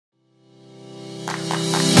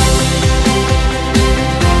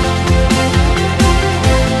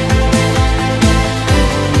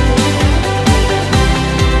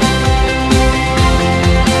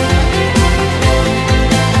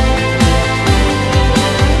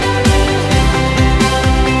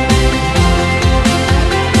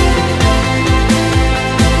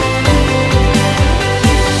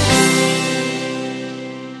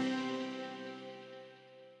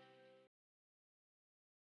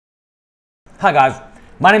Hi guys,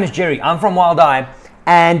 my name is Gerry. I'm from Wild Eye,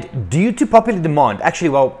 and due to popular demand, actually,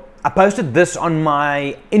 well, I posted this on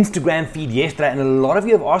my Instagram feed yesterday, and a lot of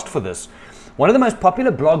you have asked for this. One of the most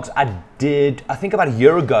popular blogs I did, I think about a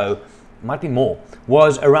year ago, might be more,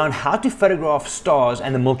 was around how to photograph stars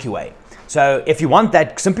and the Milky Way. So if you want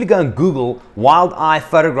that, simply go and Google Wild Eye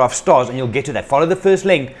photograph stars and you'll get to that. Follow the first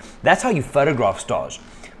link. That's how you photograph stars.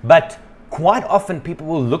 But quite often people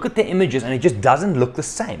will look at the images and it just doesn't look the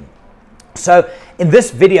same. So in this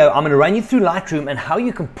video, I'm going to run you through Lightroom and how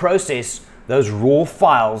you can process those raw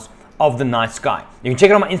files of the night sky. You can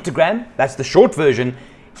check it on my Instagram. That's the short version.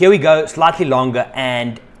 Here we go, slightly longer,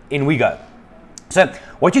 and in we go. So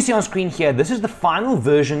what you see on screen here, this is the final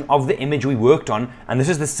version of the image we worked on, and this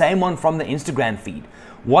is the same one from the Instagram feed.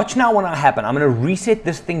 Watch now what will happen. I'm going to reset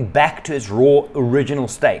this thing back to its raw original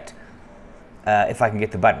state. If I can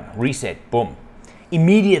get the button. Reset. Boom.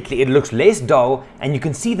 Immediately it looks less dull and you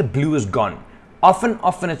can see the blue is gone.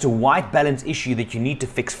 Often it's a white balance issue that you need to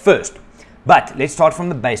fix first. But let's start from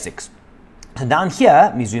the basics. So down here,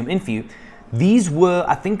 let me zoom in for you. These were,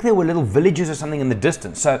 I think there were little villages or something in the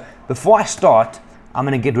distance. So before I start, I'm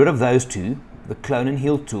going to get rid of those two. The clone and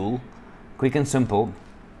heal tool. Quick and simple.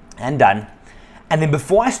 And done. And then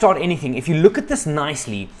before I start anything, if you look at this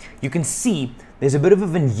nicely, you can see there's a bit of a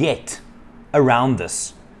vignette around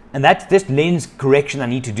this. And that's this lens correction I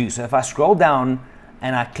need to do. So if I scroll down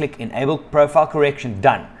and I click enable profile correction,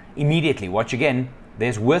 done. Immediately, watch again,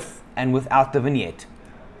 there's with and without the vignette.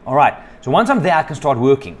 All right, so once I'm there, I can start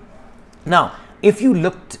working. Now, if you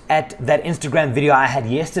looked at that Instagram video I had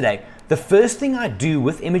yesterday, the first thing I do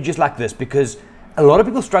with images like this, because a lot of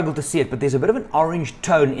people struggle to see it, but there's a bit of an orange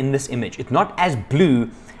tone in this image. It's not as blue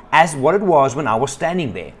as what it was when I was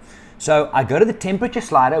standing there. So I go to the temperature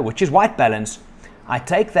slider, which is white balance. I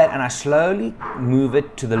take that and I slowly move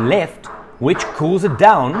it to the left, which cools it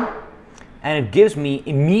down, and it gives me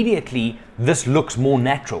immediately, this looks more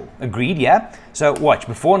natural. Agreed, yeah? So watch,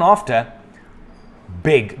 before and after,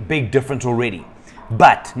 big difference already.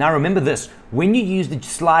 But now remember this, when you use the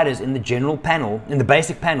sliders in the general panel, in the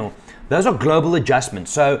basic panel, those are global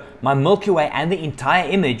adjustments. So my Milky Way and the entire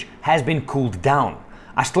image has been cooled down.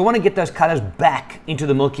 I still want to get those colors back into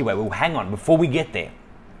the Milky Way. Well, hang on, before we get there.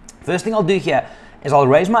 First thing I'll do here is I'll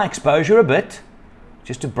raise my exposure a bit,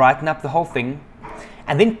 just to brighten up the whole thing.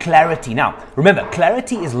 And then clarity. Now, remember,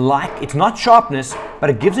 clarity is like, it's not sharpness, but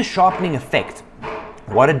it gives a sharpening effect.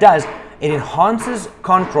 What it does, it enhances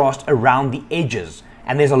contrast around the edges.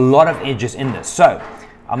 And there's a lot of edges in this. So,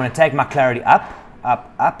 I'm going to take my clarity up.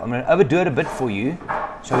 I'm going to overdo it a bit for you,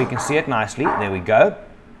 so we can see it nicely. There we go.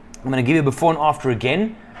 I'm going to give you before and after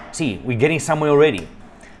again. See, we're getting somewhere already.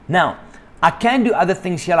 Now, I can do other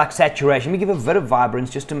things here like saturation. Let me give a bit of vibrance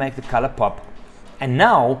just to make the color pop. And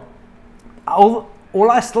now, all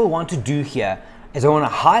I still want to do here is I want to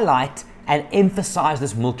highlight and emphasize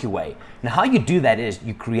this Milky Way. Now how you do that is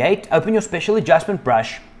you open your special adjustment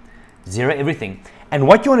brush, zero everything. And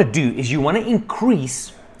what you want to do is you want to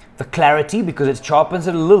increase the clarity because it sharpens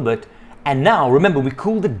it a little bit. And now, remember, we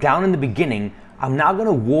cooled it down in the beginning. I'm now going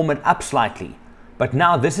to warm it up slightly. But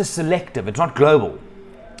now this is selective, it's not global.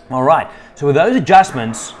 All right, so with those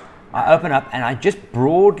adjustments, I open up and I just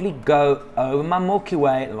broadly go over my Milky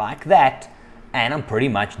Way like that, and I'm pretty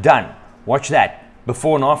much done. Watch that,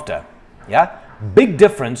 before and after, yeah? Big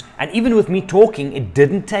difference, and even with me talking, it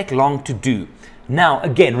didn't take long to do. Now,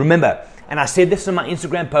 again, remember, and I said this in my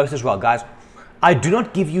Instagram post as well, guys, I do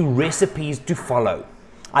not give you recipes to follow.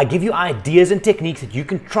 I give you ideas and techniques that you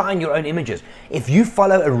can try in your own images. If you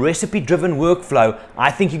follow a recipe-driven workflow, I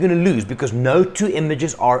think you're going to lose because no two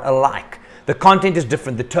images are alike. The content is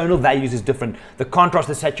different, the tonal values is different, the contrast,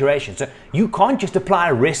 the saturation. So you can't just apply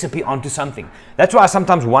a recipe onto something. That's why I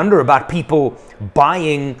sometimes wonder about people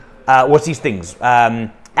buying, what's these things?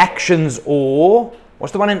 Actions or,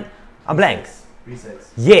 what's the one in, I'm blank.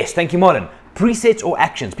 Presets. Yes, thank you, Martin. Presets or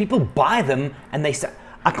actions. People buy them and they say,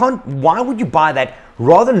 why would you buy that?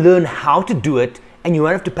 Rather learn how to do it and you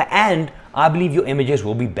won't have to pay, and I believe your images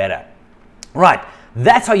will be better. Right,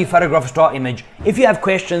 that's how you photograph a star image. If you have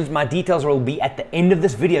questions, my details will be at the end of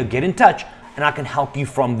this video. Get in touch and I can help you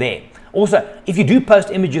from there. Also, if you do post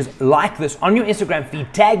images like this on your Instagram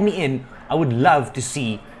feed, tag me in. I would love to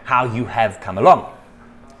see how you have come along.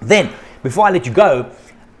 Then, before I let you go,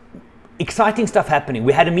 exciting stuff happening.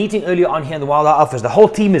 We had a meeting earlier on here in the Wild Eye office. The whole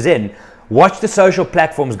team is in. Watch the social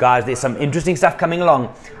platforms, guys. There's some interesting stuff coming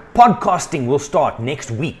along. Podcasting will start next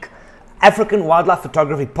week. African Wildlife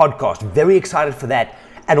Photography Podcast. Very excited for that.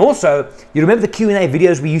 And also, you remember the Q&A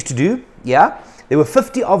videos we used to do? Yeah? There were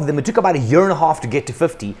 50 of them. It took about a year and a half to get to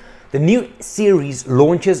 50. The new series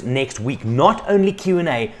launches next week. Not only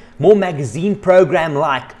Q&A, more magazine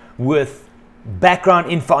program-like with background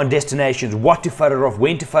info on destinations, what to photograph,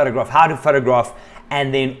 when to photograph, how to photograph,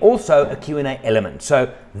 and then also a Q&A element.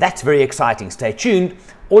 So that's very exciting. Stay tuned.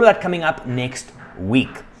 All of that coming up next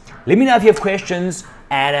week. Let me know if you have questions,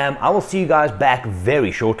 and I will see you guys back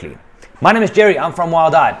very shortly. My name is Gerry. I'm from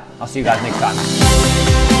Wild Eyed. I'll see you guys next time.